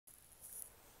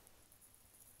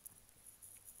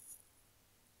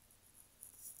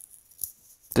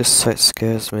This site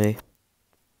scares me.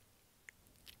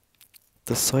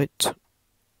 The site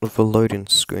with a loading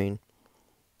screen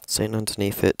saying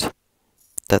underneath it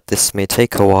that this may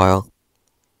take a while.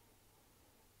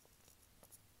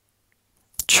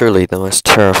 Truly the most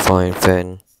terrifying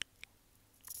thing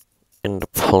in the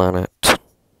planet.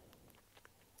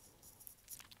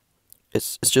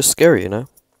 It's just scary, you know?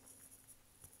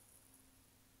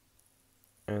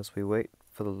 As we wait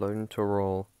for the loading to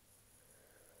roll.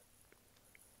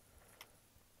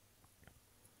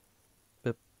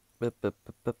 So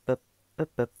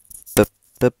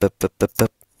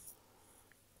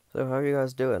how are you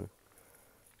guys doing?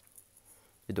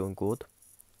 You doing good?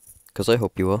 Cause I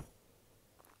hope you are.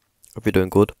 Hope you're doing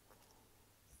good.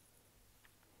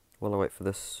 While I wait for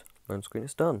this loading screen,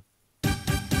 it's done.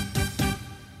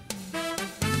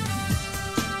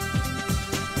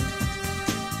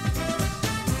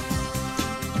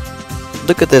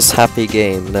 Look at this happy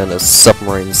game known as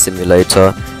Submarine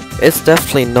Simulator. It's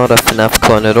definitely not a FNAF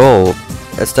clone at all.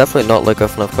 It's definitely not like a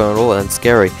FNAF clone at all, and it's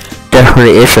scary.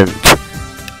 Definitely isn't.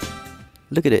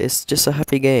 Look at it, it's just a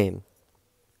happy game.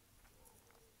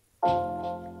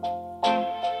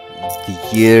 The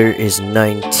year is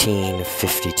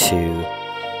 1952.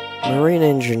 Marine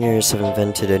engineers have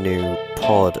invented a new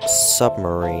pod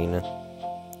submarine.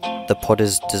 The pod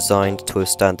is designed to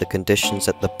withstand the conditions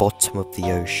at the bottom of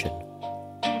the ocean.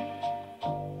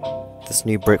 This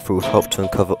new breakthrough will help to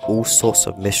uncover all sorts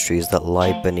of mysteries that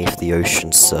lie beneath the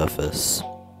ocean's surface.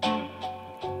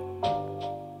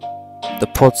 The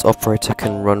pod's operator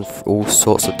can run through all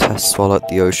sorts of tests while at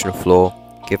the ocean floor,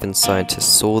 giving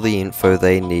scientists all the info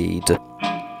they need.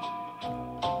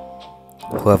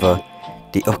 However,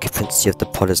 the occupancy of the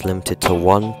pod is limited to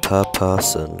 1 per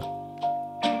person.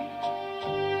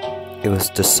 It was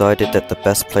decided that the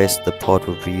best place of the pod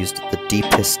would be used at the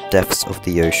deepest depths of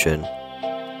the ocean.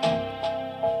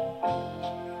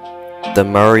 The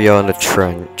Mariana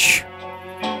Trench.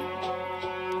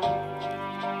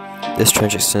 This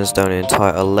trench extends down an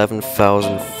entire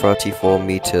 11,034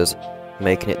 meters,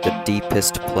 making it the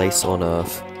deepest place on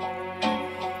Earth.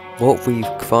 What we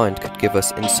find could give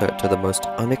us insight to the most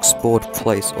unexplored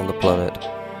place on the planet.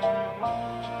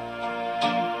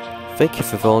 Thank you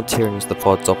for volunteering as the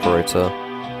pod's operator.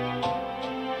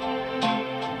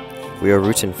 We are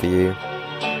rooting for you.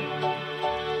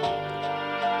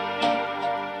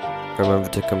 Remember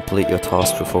to complete your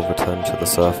task before returning to the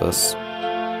surface.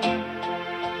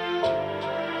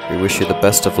 We wish you the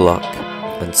best of luck,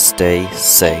 and stay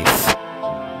safe.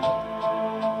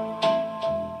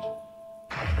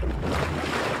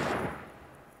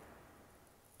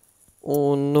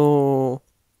 Oh no!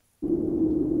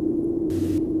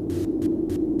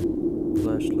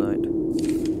 Flashlight.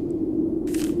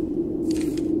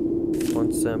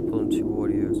 1 sample and 2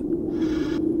 audios.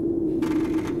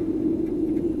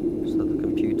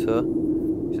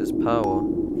 Uses power.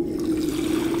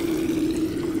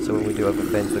 So when we do other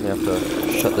things, we're going to have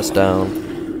to shut this down.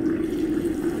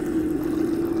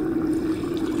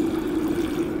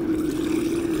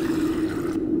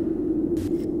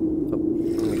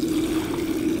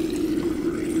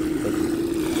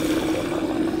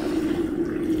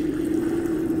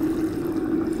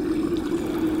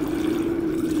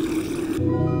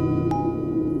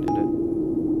 Did it?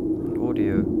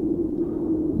 Audio.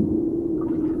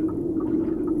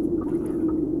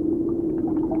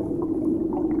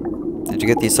 Did you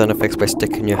get these sound effects by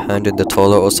sticking your hand in the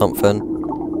toilet or something?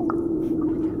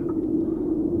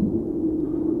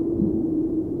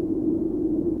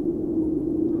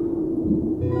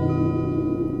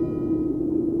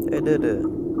 I did it.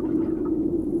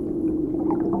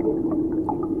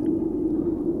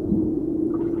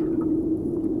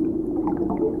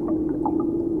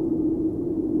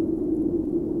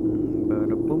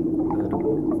 Bada boom, bada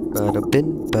boom, bada bin,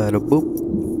 bada boop.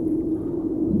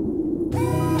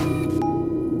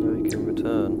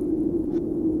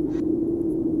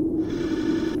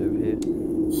 Over here.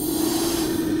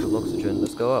 Full oxygen,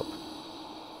 let's go up.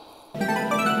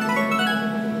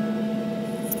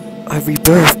 I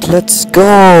rebirthed, let's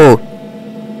go!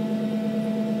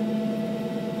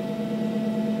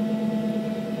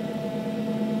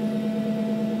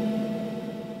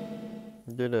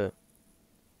 Did it.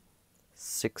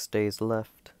 6 days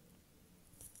left.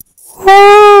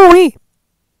 Woo-wee!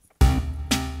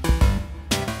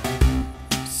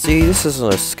 See, this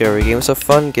isn't a scary game, it's a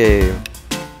fun game.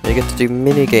 You get to do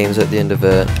mini games at the end of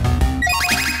it.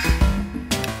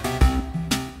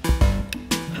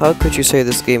 How could you say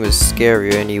this game is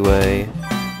scary anyway?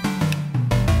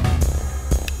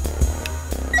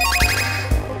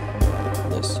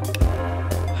 Yes.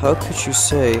 How could you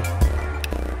say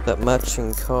That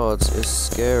matching cards is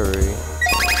scary.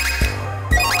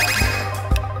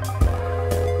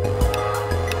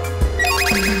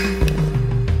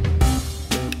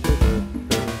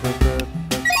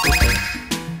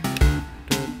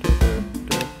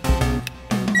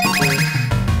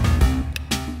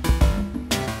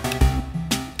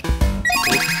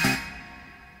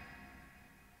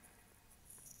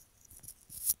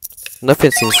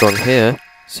 Nothing seems wrong here.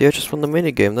 See, I just won the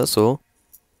minigame, that's all.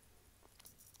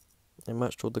 I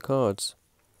matched all the cards.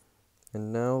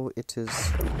 And now it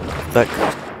is back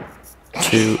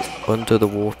to under the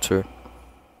water.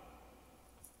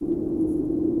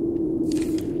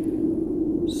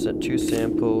 Set 2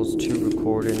 samples, 2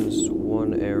 recordings,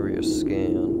 1 area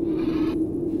scan.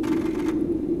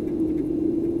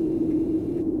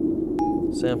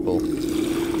 Sample.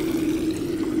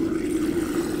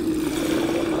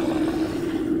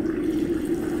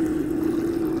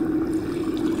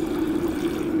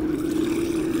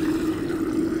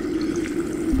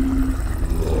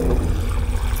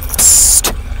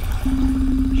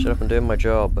 Shut up, I'm doing my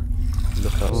job.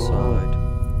 Look outside.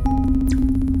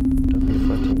 Don't be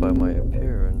frightened by my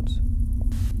appearance.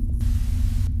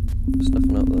 There's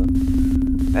nothing out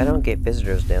there. I don't get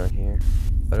visitors down here.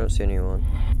 I don't see anyone.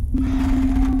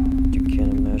 You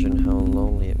can't imagine how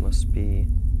lonely it must be.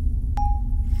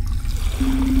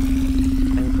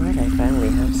 I'm glad I finally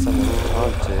have someone to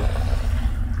talk to.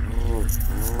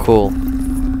 Cool.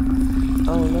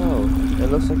 Oh no,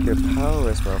 it looks like your power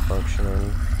is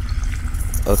malfunctioning.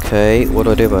 Okay, what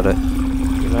do I do about it?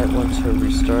 You might want to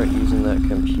restart using that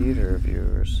computer of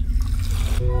yours.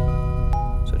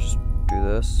 So just do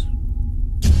this.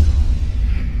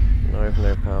 Now I have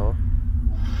no power.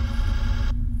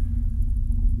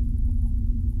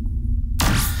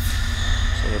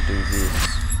 So I'll do this.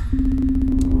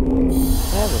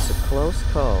 That was a close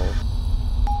call.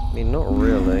 I mean, not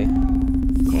really.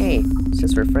 Hey,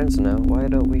 since we're friends now, why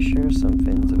don't we share some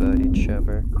things about each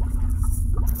other?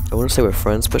 I wouldn't say we're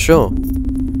friends, but sure.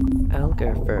 I'll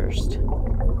go first.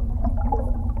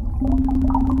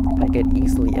 I get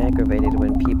easily aggravated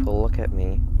when people look at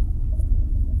me.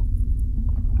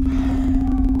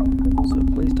 So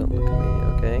please don't look at me,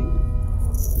 okay?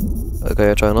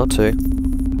 Okay, I try not to.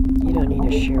 You don't need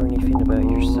to share anything about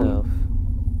yourself.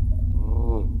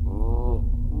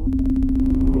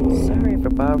 Sorry for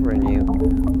bothering you.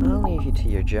 I'll leave you to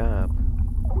your job.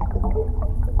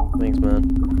 Thanks, man.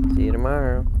 See you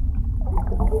tomorrow.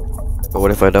 But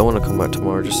what if I don't want to come back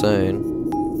tomorrow, just saying?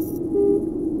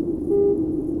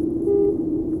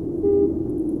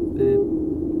 Beep,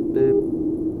 beep,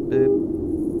 beep,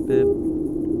 beep,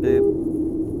 beep, beep,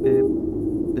 beep,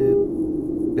 beep,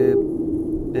 beep,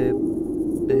 beep,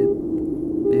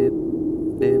 beep,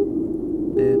 beep,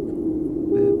 beep, beep.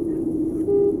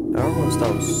 Everyone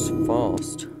sounds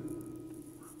fast.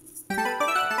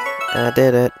 I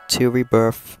did it. 2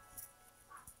 rebirth.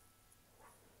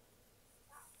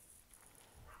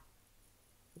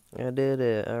 I did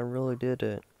it. I really did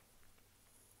it.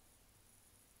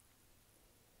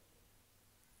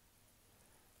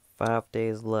 Five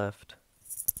days left.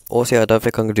 Also, I don't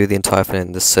think I'm gonna do the entire thing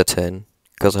in this sit-in,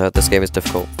 because I heard this game is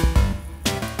difficult.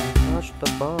 Touch the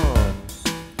bombs.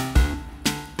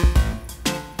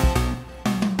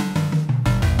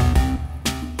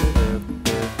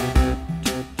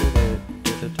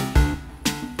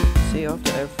 See,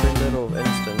 after every little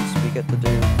instance, we get to do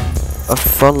a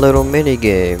fun little mini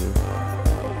game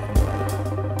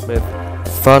with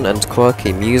fun and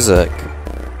quirky music.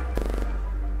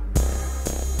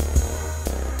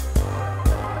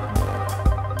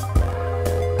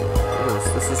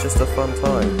 This is just a fun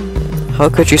time. How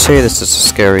could you say this is a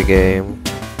scary game?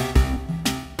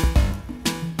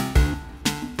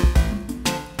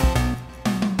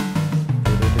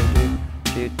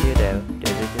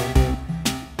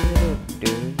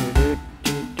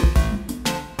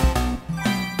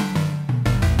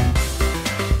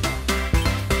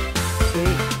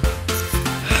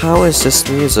 How is this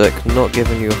music not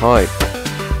giving you hype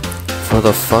for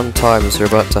the fun times you're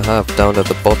about to have down at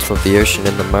the bottom of the ocean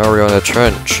in the Mariana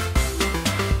Trench,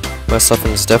 where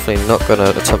something's definitely not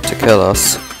gonna attempt to kill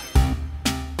us?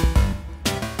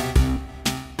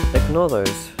 Ignore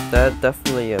those. They're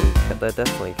definitely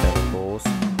cannonballs.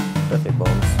 Definitely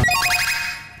bombs.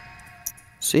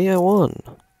 See, I won.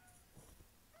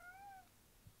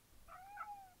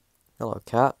 Hello,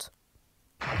 cat.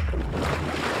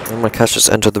 And my cat just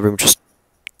entered the room just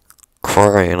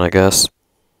crying, I guess.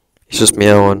 He's just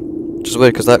meowing. Which is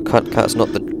weird because that cat's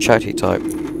not the chatty type.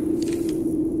 3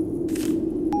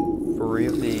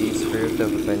 of these, 3 of the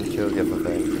other thing, 2 of the other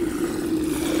thing.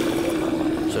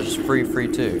 So just 3, 3,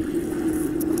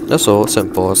 2. That's all,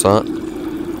 simple as that.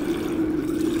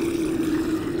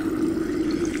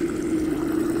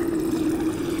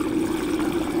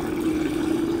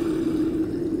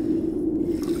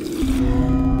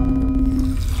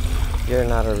 You're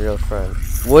not a real friend.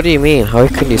 What do you mean? How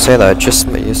can you say that? I just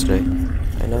met yesterday.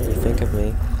 I know you think of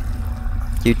me.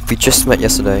 We just met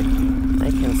yesterday.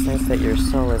 I can sense that your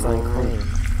soul is unclean.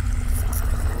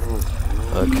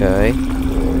 Okay.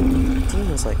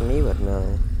 Demons like me would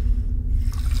know.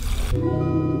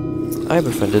 I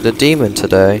befriended a demon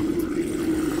today.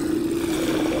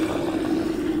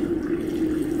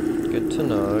 Good to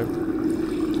know.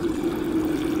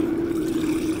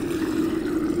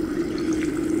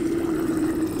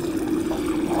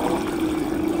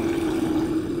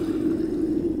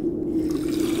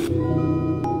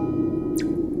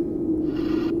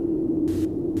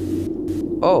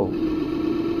 Oh.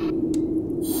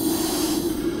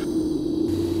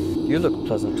 You look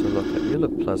pleasant to look at. You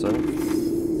look pleasant.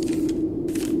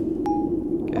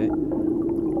 Okay.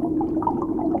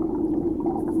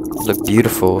 You look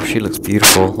beautiful. She looks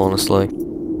beautiful, honestly.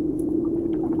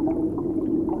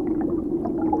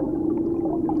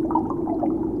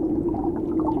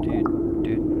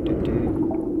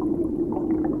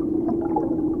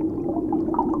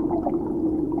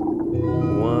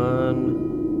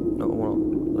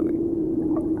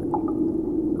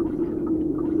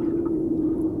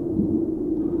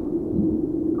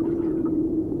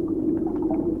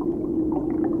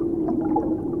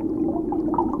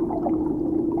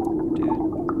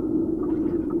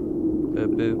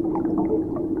 Babu.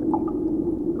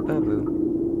 Babu.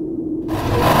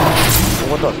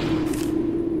 What the?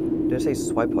 Did I say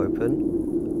swipe open?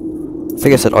 I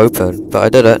think I said open, but I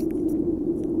did it.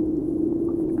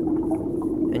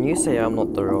 And you say I'm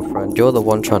not the real friend. You're the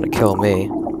one trying to kill me.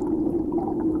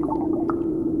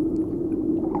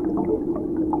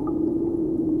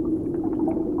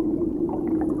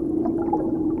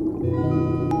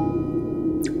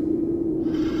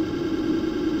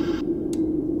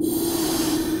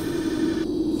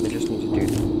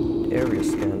 Area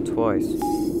scan twice.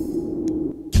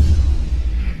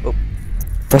 Oh,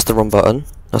 press the wrong button.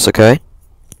 That's okay.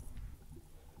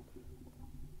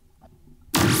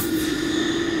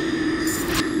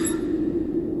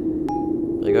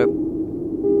 There you go.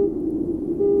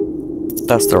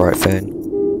 That's the right thing.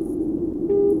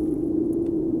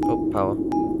 Oh, power.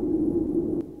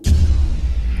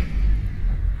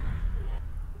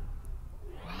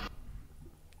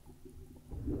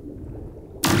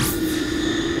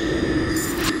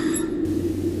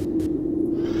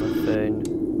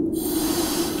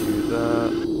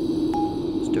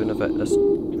 Let's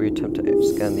reattempt to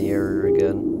scan the area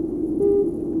again.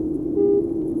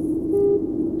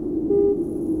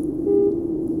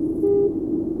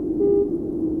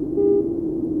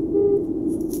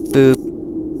 Boop,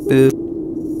 boop,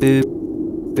 boop,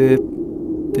 boop,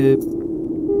 boop.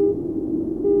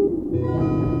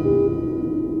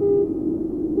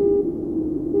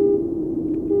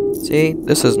 See,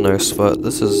 this is no sweat.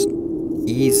 This is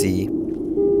easy.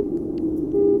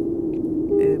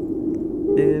 Boop,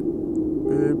 boop.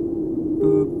 Boop,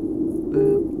 boop,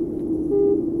 boop.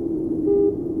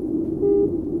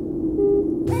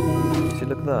 See,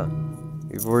 look at that.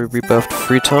 You've already rebirthed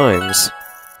 3 times.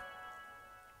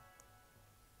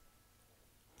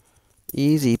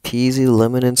 Easy peasy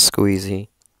lemon and squeezy.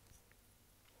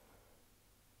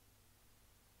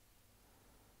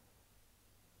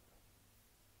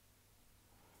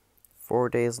 Four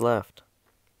days left.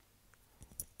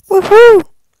 Woohoo!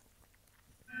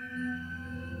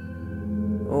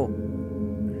 Oh.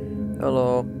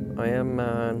 Hello, I am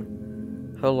man.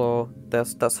 Hello,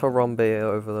 that's Harambe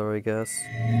over there, I guess.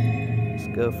 Let's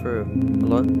go through.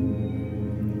 Hello?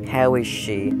 How is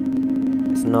she?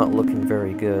 It's not looking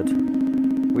very good.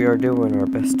 We are doing our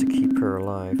best to keep her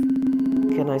alive.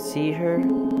 Can I see her?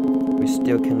 We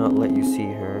still cannot let you see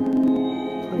her.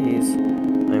 Please.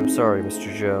 I'm sorry,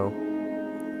 Mr. Joe.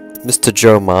 Mr.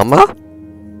 Joe Mama?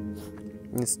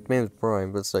 His name is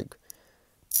Brian, but it's like...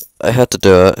 I had to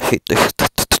do it.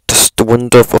 The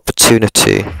window of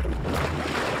opportunity.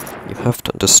 You have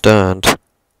to understand.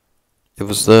 It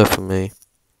was there for me.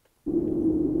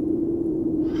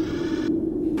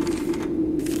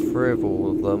 3 of all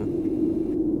of them.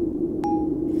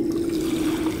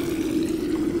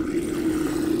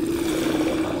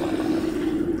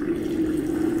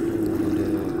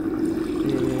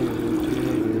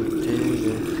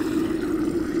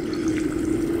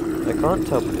 I can't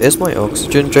tell. Is my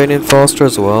oxygen draining faster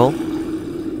as well?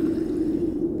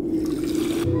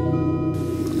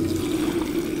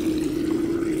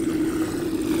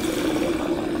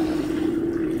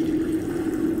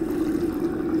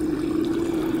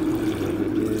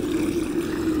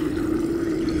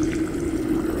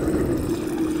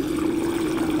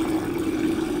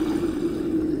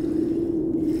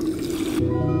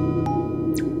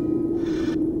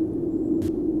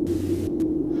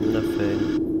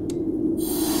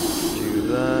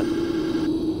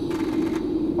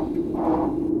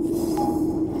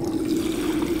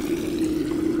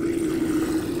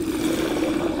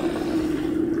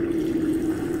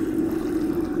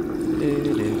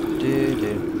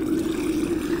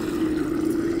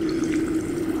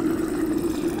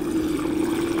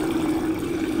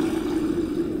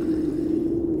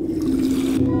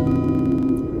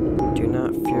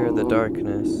 fear the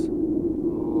darkness.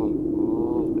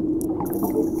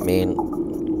 I mean,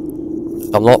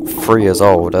 I'm not 3 years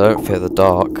old, I don't fear the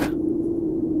dark.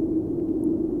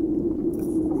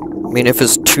 I mean, if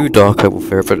it's too dark I will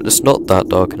fear it, but it's not that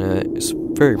dark in here. It's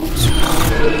very...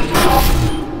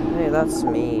 Hey, that's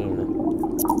mean.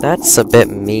 That's a bit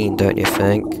mean, don't you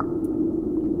think?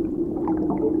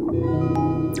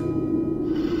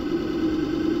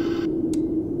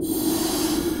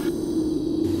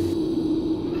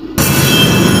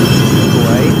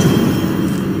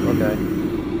 Okay.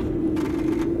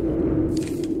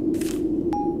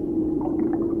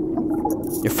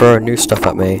 You're throwing new stuff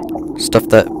at me. Stuff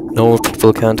that normal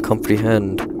people can't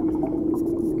comprehend. I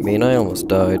mean, I almost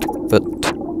died, but...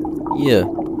 yeah.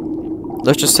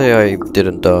 Let's just say I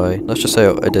didn't die. Let's just say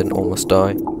I didn't almost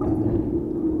die.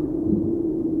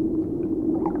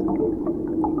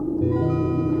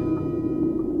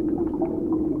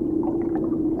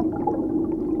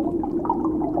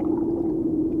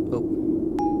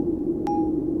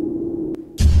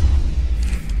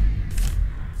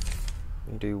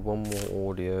 Do one more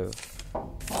audio.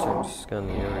 So scan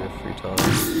the area 3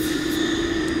 times.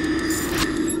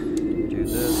 Do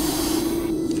this.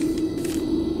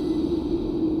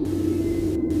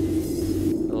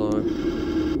 Hello.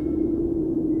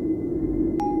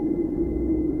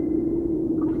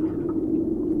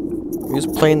 Who's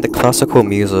playing the classical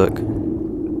music?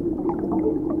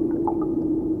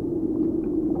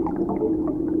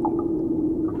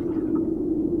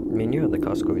 I mean, you heard the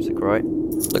classical music, right?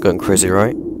 They're going crazy,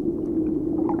 right?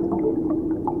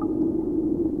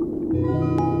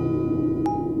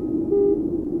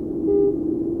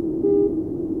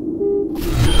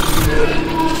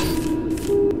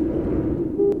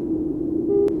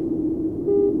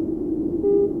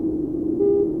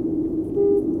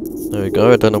 There we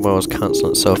go, I don't know why I was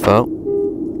cancelling itself out.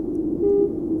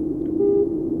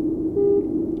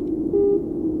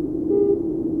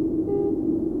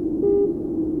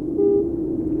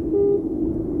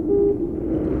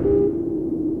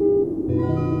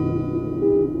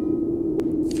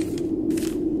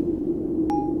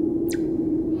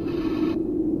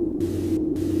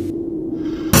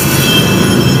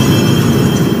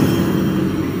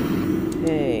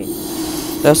 Hey.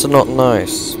 That's not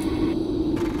nice.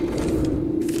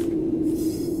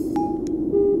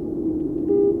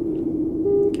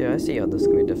 Okay, I see how this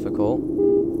can be difficult.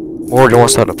 Already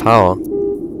almost out of power.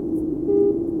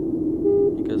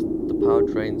 Because the power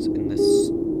drains in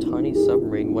this tiny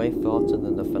submarine way faster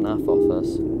than the FNAF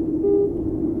office.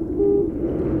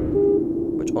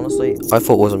 Which honestly, I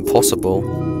thought was impossible.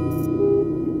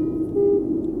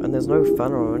 And there's no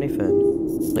fan or anything.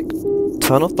 Like,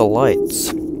 turn off the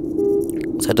lights.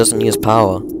 So it doesn't use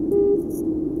power.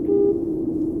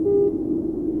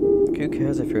 Who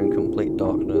cares if you're in complete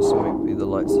darkness? Maybe the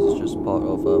lights is just part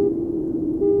of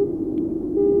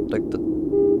like the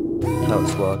how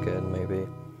it's working, maybe.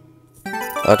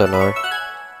 I don't know.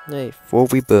 Hey, 4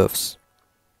 rebirths.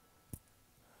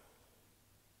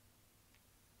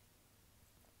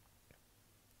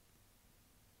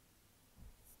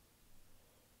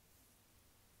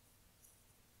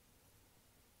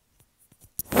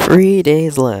 Three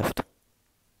days left.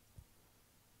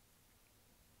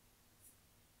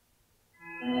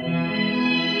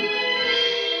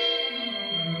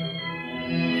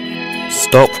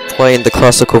 Stop playing the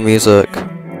classical music.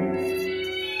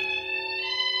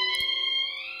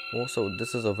 also,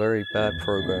 this is a very bad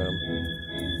program.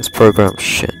 This program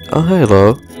shit. Oh,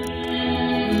 hello.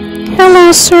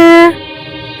 Hello, sir.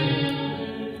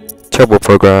 Terrible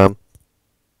program.